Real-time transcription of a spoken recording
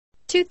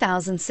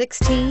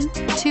2016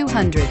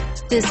 200.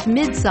 This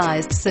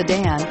mid-sized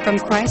sedan from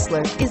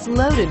Chrysler is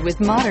loaded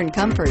with modern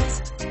comforts.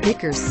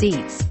 Thicker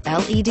seats,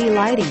 LED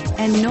lighting,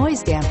 and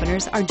noise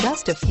dampeners are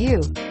just a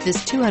few.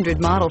 This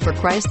 200 model for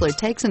Chrysler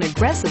takes an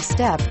aggressive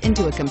step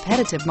into a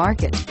competitive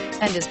market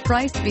and is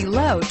priced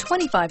below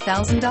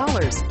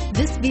 $25,000.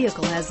 This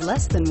vehicle has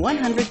less than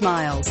 100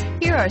 miles.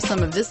 Here are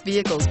some of this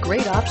vehicle's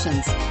great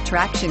options: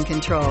 traction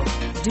control,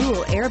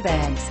 dual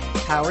airbags,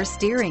 power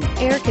steering,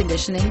 air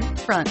conditioning,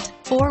 front,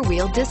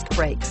 four-wheel disc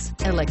brakes,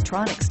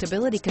 electronic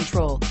stability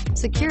control,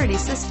 security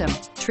system,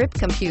 trip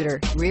computer,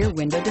 rear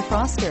window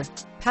defroster,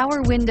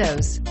 power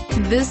windows.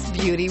 This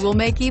beauty will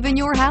make even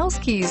your house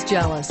keys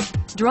jealous.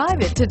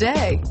 Drive it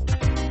today.